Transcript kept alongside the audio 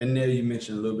And there you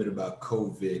mentioned a little bit about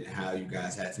COVID, how you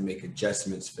guys had to make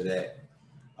adjustments for that.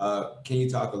 Can you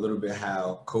talk a little bit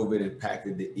how COVID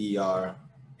impacted the ER,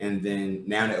 and then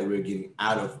now that we're getting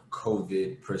out of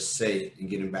COVID per se and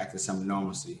getting back to some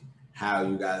normalcy, how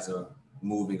you guys are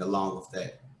moving along with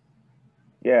that?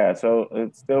 Yeah, so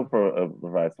it still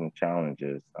provides some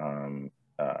challenges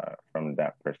from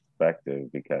that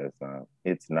perspective because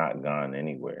it's not gone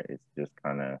anywhere. It's just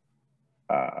kind of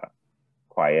uh,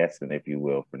 quiescent, if you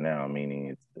will, for now.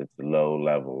 Meaning it's low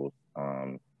levels.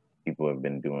 People have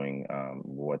been doing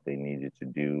what they needed to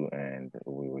do, and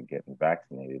we were getting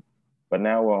vaccinated. But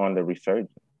now we're on the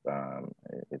resurgence.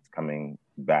 It's coming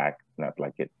back, not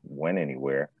like it went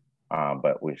anywhere,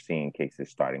 but we're seeing cases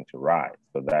starting to rise.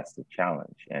 So that's the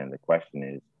challenge. And the question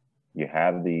is, you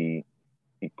have the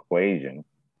equation,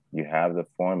 you have the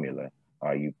formula.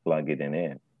 Are you plugging it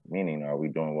in? Meaning, are we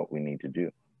doing what we need to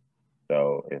do?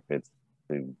 So if it's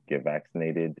to get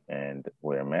vaccinated and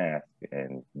wear a mask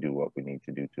and do what we need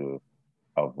to do to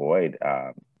avoid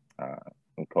uh,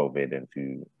 COVID and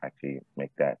to actually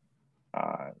make that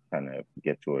kind of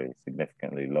get to a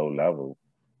significantly low level,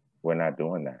 we're not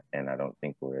doing that, and I don't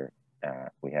think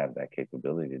we have that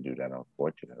capability to do that,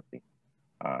 unfortunately.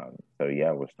 So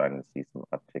yeah, we're starting to see some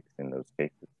upticks in those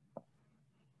cases.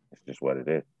 It's just what it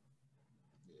is.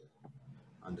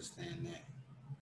 Understand that.